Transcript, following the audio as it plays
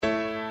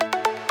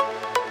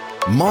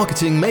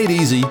Marketing Made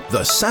Easy,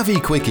 The Savvy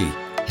Quickie.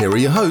 Here are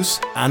your hosts,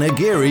 Anna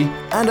Geary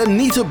and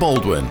Anita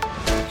Baldwin.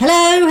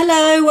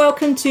 Hello.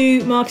 Welcome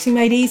to Marketing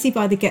Made Easy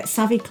by the Get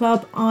Savvy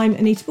Club. I'm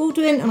Anita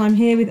Baldwin and I'm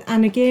here with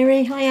Anna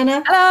Geary. Hi,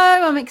 Anna.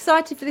 Hello, I'm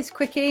excited for this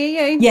quickie.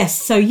 Are you? Yes,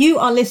 so you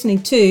are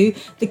listening to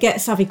the Get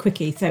Savvy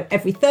Quickie. So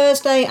every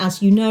Thursday,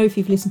 as you know, if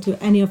you've listened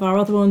to any of our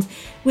other ones,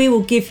 we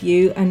will give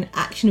you an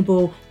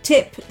actionable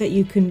tip that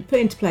you can put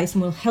into place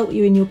and will help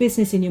you in your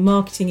business, in your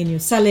marketing, in your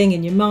selling,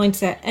 in your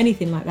mindset,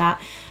 anything like that.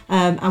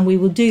 And we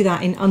will do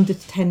that in under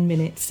 10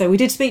 minutes. So we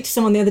did speak to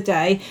someone the other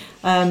day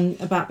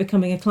about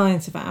becoming a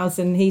client of ours,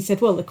 and he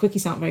said, well, the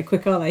quickies aren't very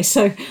quick, are they?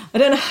 So I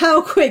don't know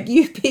how quick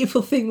you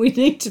people think we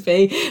need to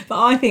be,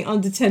 but I think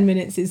under 10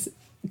 minutes is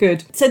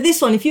good. So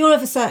this one, if you're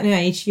of a certain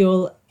age,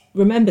 you'll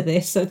remember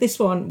this. So this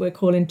one we're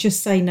calling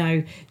Just Say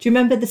No. Do you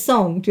remember the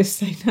song Just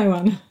Say No,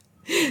 Anna?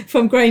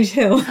 From Grange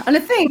Hill. And I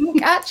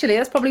think, actually,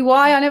 that's probably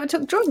why I never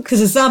took drugs.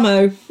 Because of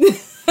Zamo.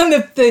 And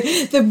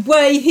the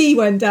way he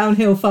went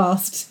downhill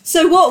fast.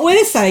 So what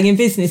we're saying in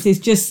business is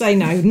just say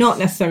no, not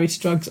necessarily to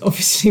drugs.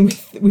 Obviously,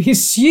 we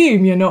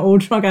assume you're not all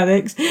drug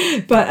addicts.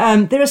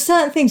 But there are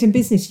certain things in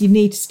business you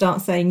need to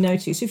start saying no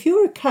to. So if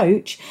you're a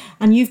coach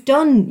and you've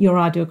done your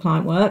ideal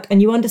client work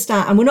and you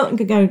understand, and we're not going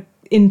to go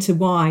into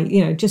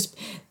why, just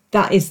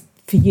that is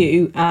for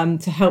you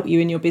to help you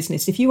in your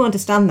business. If you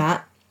understand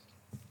that,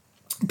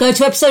 go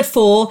to episode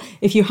 4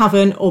 if you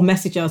haven't, or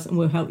message us and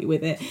we'll help you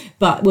with it.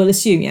 But we'll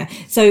assume, yeah.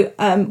 So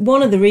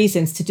one of the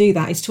reasons to do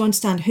that is to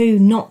understand who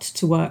not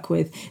to work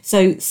with.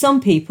 So some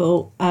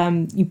people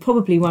you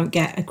probably won't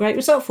get a great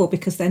result for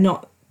because they're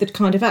not the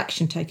kind of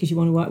action takers you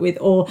want to work with.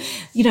 Or,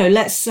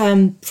 let's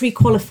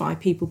pre-qualify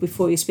people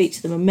before you speak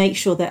to them and make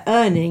sure they're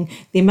earning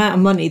the amount of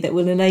money that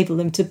will enable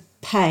them to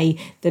pay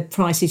the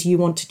prices you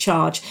want to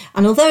charge.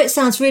 And although it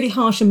sounds really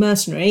harsh and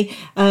mercenary,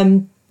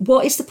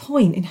 what is the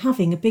point in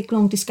having a big,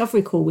 long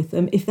discovery call with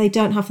them if they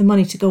don't have the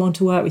money to go on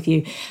to work with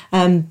you?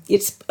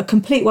 It's a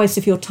complete waste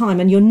of your time,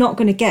 and you're not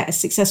going to get a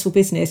successful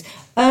business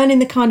earning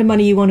the kind of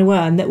money you want to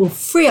earn that will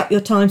free up your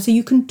time so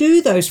you can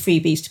do those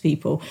freebies to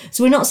people.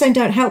 So we're not saying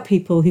don't help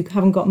people who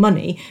haven't got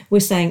money. We're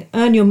saying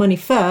earn your money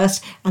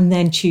first and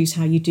then choose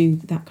how you do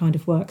that kind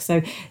of work.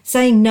 So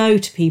saying no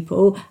to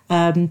people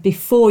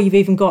before you've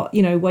even got,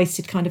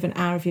 wasted kind of an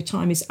hour of your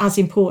time is as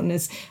important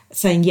as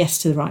saying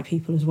yes to the right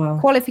people as well.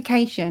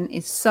 Qualification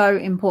is so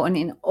important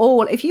in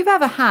all. If you've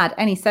ever had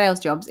any sales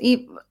jobs,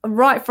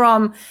 right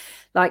from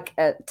like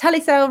a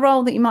telesale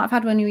role that you might have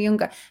had when you were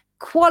younger,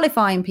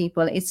 qualifying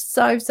people is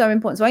so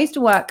important. So I used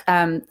to work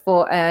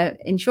for an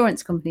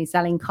insurance company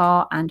selling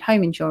car and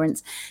home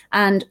insurance,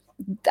 and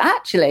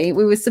actually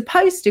we were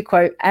supposed to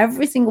quote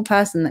every single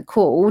person that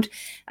called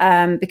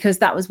because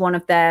that was one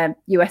of their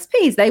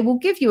USPs. They will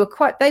give you a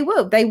quote. They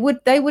would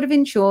have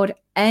insured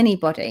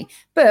anybody,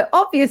 but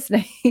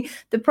obviously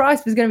the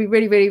price was going to be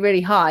really, really,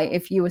 really high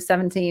if you were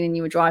 17 and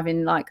you were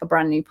driving like a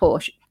brand new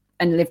Porsche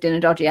and lived in a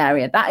dodgy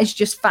area. That is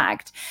just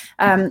fact.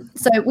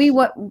 So what we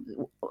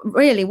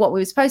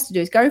were supposed to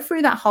do is go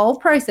through that whole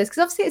process,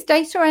 because obviously it's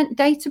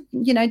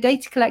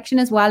data collection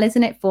as well,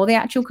 isn't it, for the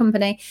actual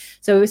company.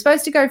 So we were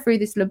supposed to go through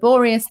this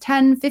laborious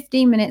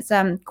 10-15 minutes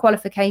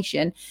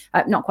qualification,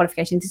 not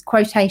qualification, this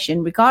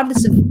quotation,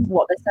 regardless of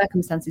what the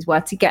circumstances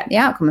were, to get the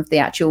outcome of the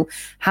actual,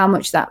 how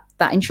much that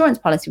insurance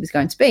policy was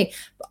going to be.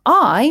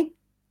 But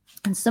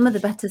and some of the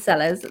better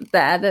sellers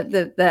there,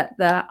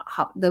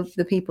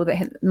 the people that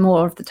hit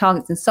more of the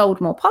targets and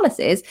sold more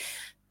policies,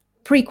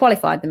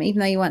 pre-qualified them, even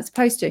though you weren't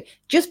supposed to,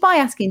 just by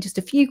asking just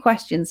a few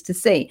questions to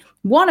see.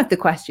 One of the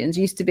questions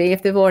used to be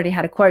if they've already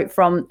had a quote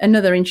from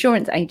another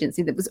insurance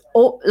agency that was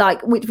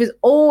which was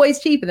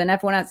always cheaper than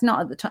everyone else.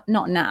 Not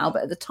now,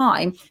 but at the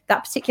time,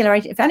 that particular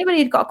agent, if anybody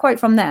had got a quote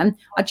from them,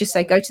 I'd just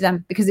say go to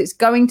them because it's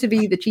going to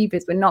be the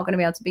cheapest. We're not going to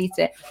be able to beat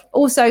it.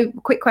 Also,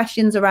 quick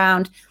questions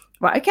around,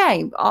 right,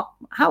 okay,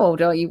 how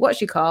old are you?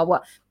 What's your car?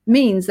 What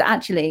means that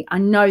actually I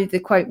know the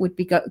quote would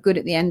be good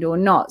at the end or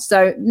not.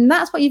 So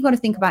that's what you've got to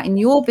think about in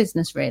your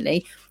business,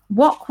 really.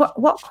 What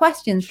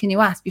questions can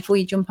you ask before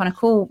you jump on a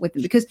call with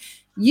them? Because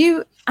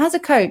you, as a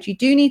coach, you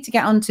do need to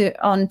get onto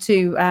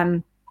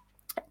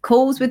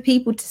calls with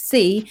people to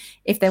see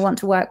if they want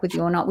to work with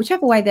you or not.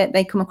 Whichever way that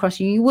they come across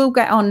you, you will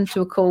get on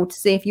to a call to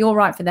see if you're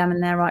right for them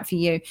and they're right for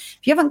you. If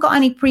you haven't got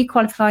any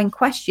pre-qualifying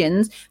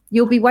questions,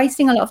 you'll be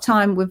wasting a lot of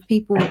time with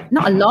people.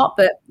 Not a lot,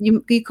 but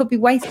you could be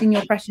wasting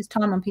your precious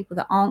time on people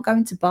that aren't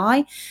going to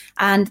buy,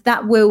 and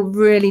that will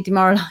really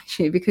demoralize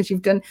you because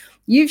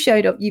you've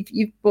showed up,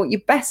 you've brought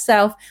your best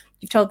self.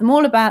 You've told them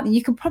all about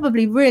you can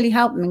probably really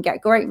help them and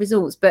get great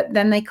results, but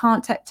then they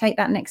can't take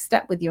that next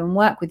step with you and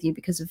work with you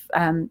because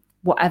of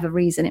whatever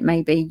reason it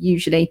may be,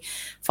 usually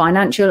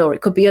financial, or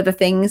it could be other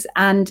things,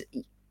 and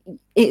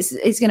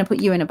it's going to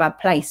put you in a bad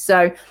place.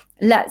 So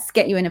let's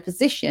get you in a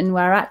position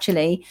where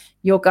actually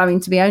you're going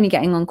to be only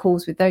getting on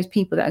calls with those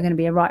people that are going to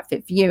be a right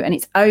fit for you. And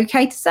it's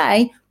okay to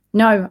say,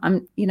 no,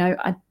 I'm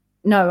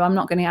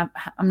not going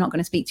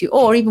to speak to you.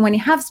 Or even when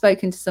you have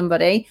spoken to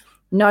somebody,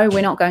 no,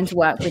 we're not going to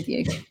work with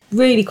you.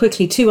 Really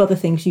quickly, 2 other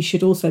things you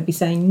should also be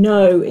saying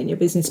no in your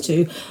business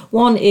to.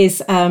 One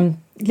is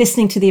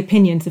listening to the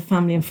opinions of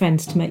family and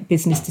friends to make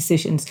business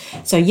decisions.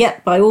 So,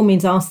 by all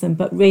means ask them,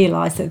 but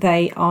realise that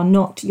they are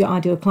not your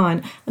ideal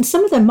client. And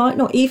some of them might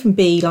not even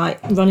be like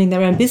running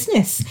their own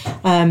business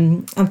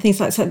and things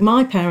like that. So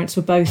my parents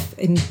were both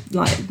in,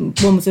 like,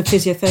 one was a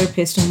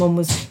physiotherapist and one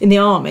was in the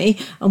army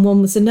and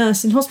one was a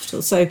nurse in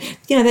hospital. So,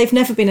 they've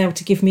never been able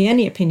to give me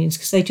any opinions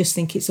because they just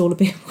think it's all a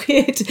bit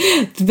weird,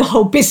 the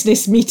whole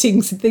business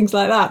meetings and things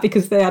like that,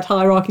 because they had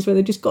hierarchies where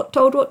they just got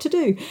told what to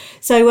do.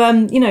 So,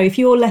 if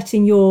you're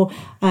letting your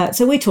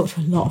so we talk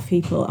to a lot of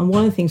people, and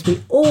one of the things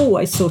we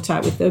always sort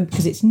out with them,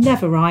 because it's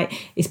never right,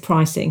 is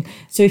pricing.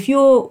 So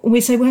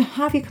we say, well,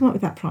 how have you come up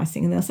with that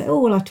pricing? And they'll say, oh,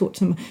 well, I talked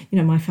to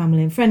my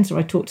family and friends, or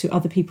I talked to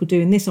other people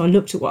doing this, or I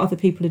looked at what other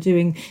people are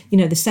doing,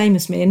 the same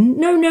as me. And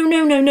no,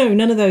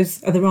 none of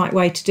those are the right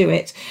way to do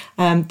it.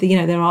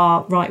 There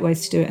are right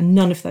ways to do it, and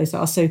none of those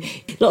are. So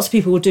lots of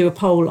people will do a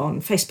poll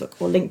on Facebook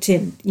or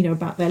LinkedIn,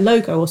 about their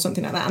logo or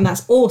something like that, and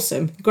that's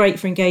awesome, great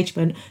for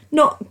engagement,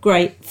 not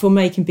great for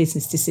making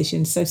business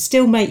decisions. So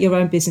still make your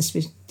own business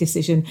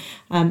decision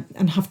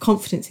and have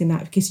confidence in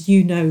that, because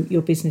you know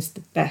your business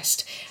the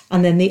best.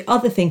 And then the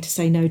other thing to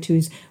say no to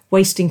is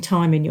wasting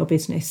time in your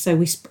business. So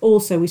we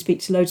speak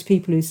to loads of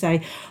people who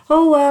say,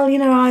 oh, well,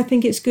 I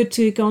think it's good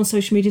to go on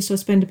social media, so I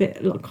spend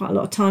quite a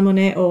lot of time on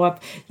it, or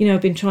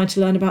I've been trying to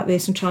learn about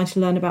this and trying to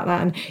learn about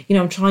that, and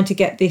I'm trying to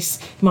get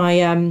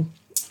my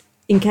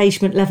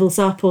engagement levels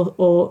up,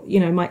 or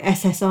my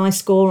SSI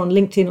score on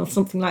LinkedIn or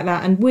something like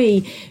that. And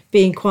we,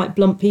 being quite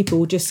blunt people,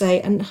 will just say,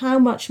 and how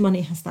much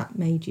money has that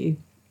made you?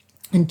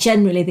 And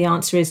generally the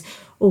answer is,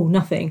 oh,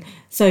 nothing.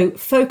 So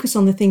focus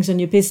on the things on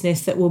your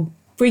business that will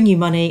bring you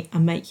money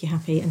and make you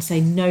happy, and say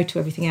no to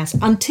everything else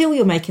until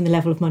you're making the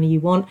level of money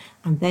you want,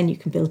 and then you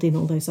can build in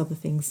all those other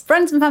things.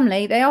 Friends and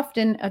family, they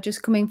often are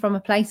just coming from a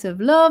place of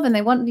love, and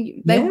they want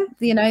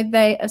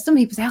some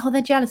people say, oh,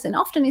 they're jealous, and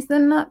often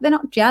they're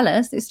not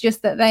jealous. It's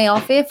just that they are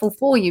fearful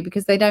for you,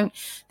 because they don't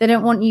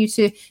want you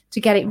to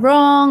get it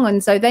wrong,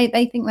 and so they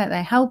think that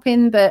they're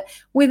helping. But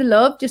with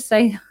love, just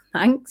say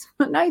thanks,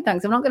 but no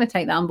thanks, I'm not going to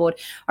take that on board.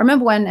 I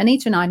remember when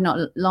Anita and I had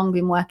not long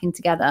been working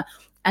together,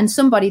 and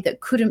somebody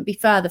that couldn't be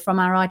further from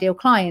our ideal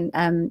client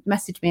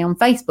messaged me on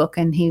Facebook,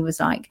 and he was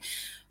like,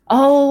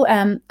 oh,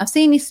 I've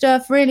seen your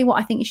stuff. Really, what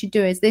I think you should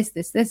do is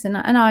this. And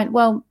I,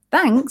 well,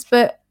 thanks,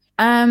 but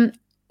I'm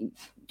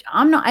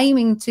not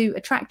aiming to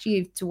attract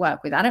you to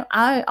work with.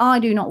 I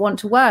do not want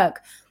to work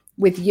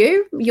with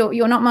you.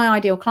 You're not my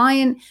ideal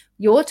client.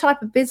 Your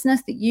type of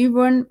business that you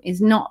run is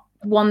not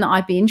one that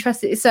I'd be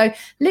interested in. So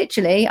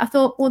literally, I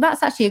thought, well,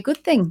 that's actually a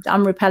good thing that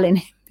I'm repelling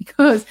him,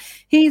 because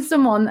he's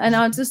someone, and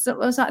I was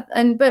like,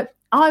 but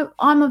I'm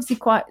obviously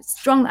quite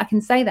strong that I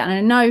can say that, and I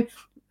know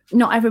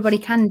not everybody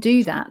can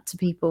do that to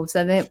people.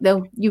 So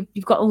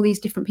you've got all these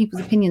different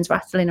people's opinions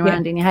rattling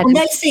around in your head, and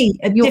they see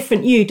a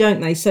different you, don't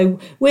they? So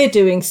we're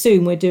doing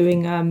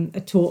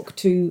a talk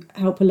to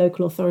help a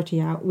local authority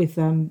out with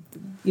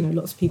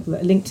lots of people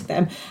that are linked to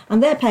them,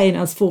 and they're paying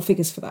us 4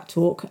 figures for that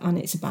talk, and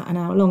it's about an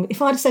hour long.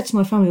 If I'd have said to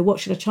my family, what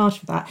should I charge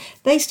for that?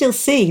 They still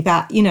see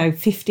that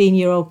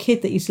 15-year-old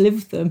kid that used to live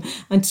with them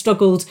and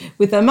struggled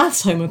with their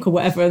maths homework or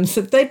whatever, and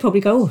so they'd probably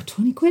go,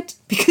 20 quid,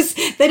 because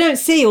they don't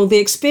see all the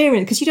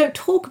experience, because you don't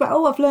talk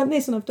about, I've learned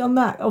this and I've done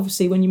that,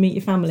 obviously, when you meet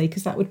your family,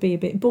 because that would be a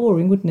bit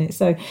boring, wouldn't it?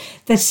 So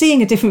they're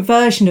seeing a different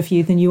version of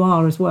you than you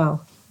are as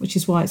well, which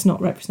is why it's not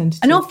representative.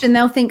 And often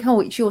they'll think, oh,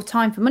 it's your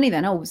time for money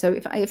then. Oh, so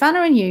if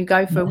Anna and you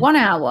go for 1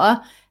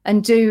 hour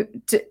and do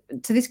to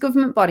this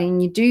government body,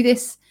 and you do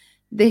this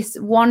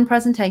one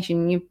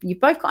presentation, you've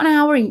both got an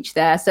hour each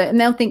there. So, and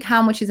they'll think,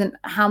 how much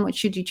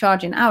should you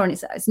charge an hour? And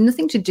it's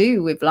nothing to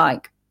do with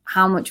like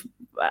how much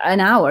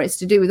an hour. It's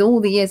to do with all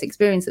the years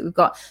experience that we've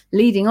got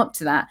leading up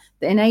to that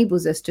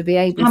enables us to be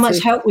able to... How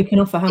much help we can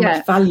offer, how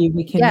much value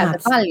we can add.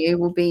 The value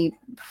will be,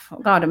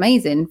 God,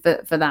 amazing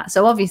for that.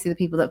 So obviously the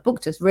people that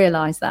booked us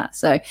realise that.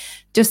 So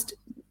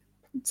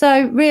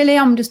really,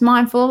 I'm just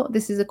mindful.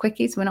 This is a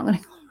quickie, so we're not going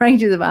to go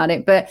rages about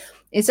it. But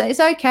it's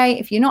okay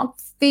if you're not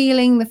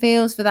feeling the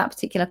feels for that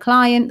particular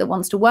client that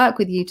wants to work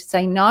with you, to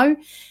say no.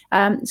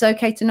 It's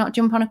okay to not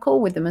jump on a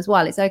call with them as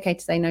well. It's okay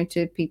to say no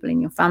to people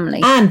in your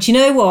family. And you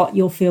know what?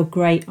 You'll feel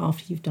great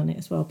after you've done it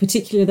as well,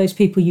 particularly those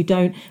people you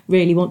don't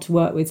really want to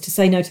work with, to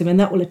say no to them, and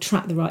that will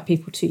attract the right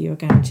people to you, I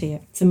guarantee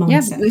it. It's a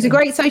mindset. Yeah, it was a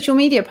great social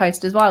media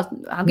post as well.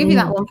 I'll give you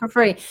that one for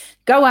free.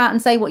 Go out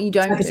and say what you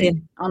don't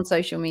do on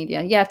social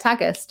media. Yeah,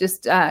 tag us.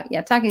 Just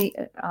tag me.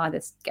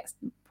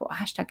 Put a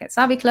hashtag Get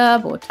Savvy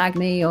Club, or tag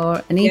me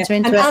or Anita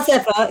into it. And as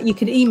ever, you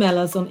can email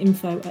us on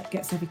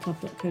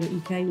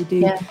info@getsavvyclub.co.uk. We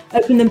do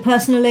open them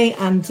personally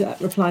and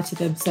reply to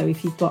them. So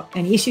if you've got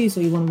any issues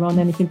or you want to run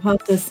anything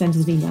past us, send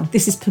us an email.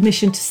 This is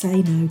permission to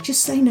say no.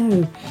 Just say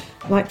no,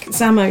 like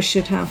Zamo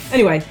should have.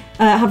 Anyway,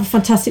 have a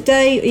fantastic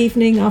day,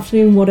 evening,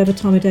 afternoon, whatever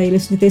time of day you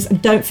listen to this.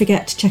 And don't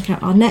forget to check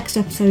out our next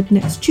episode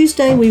next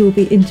Tuesday. We will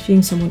be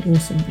interviewing someone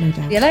awesome, no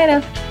doubt. See you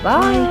later.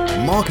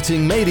 Bye.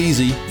 Marketing Made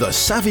Easy, the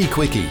Savvy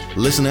Quickie.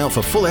 Listen out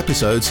for full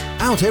episodes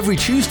out every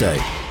Tuesday.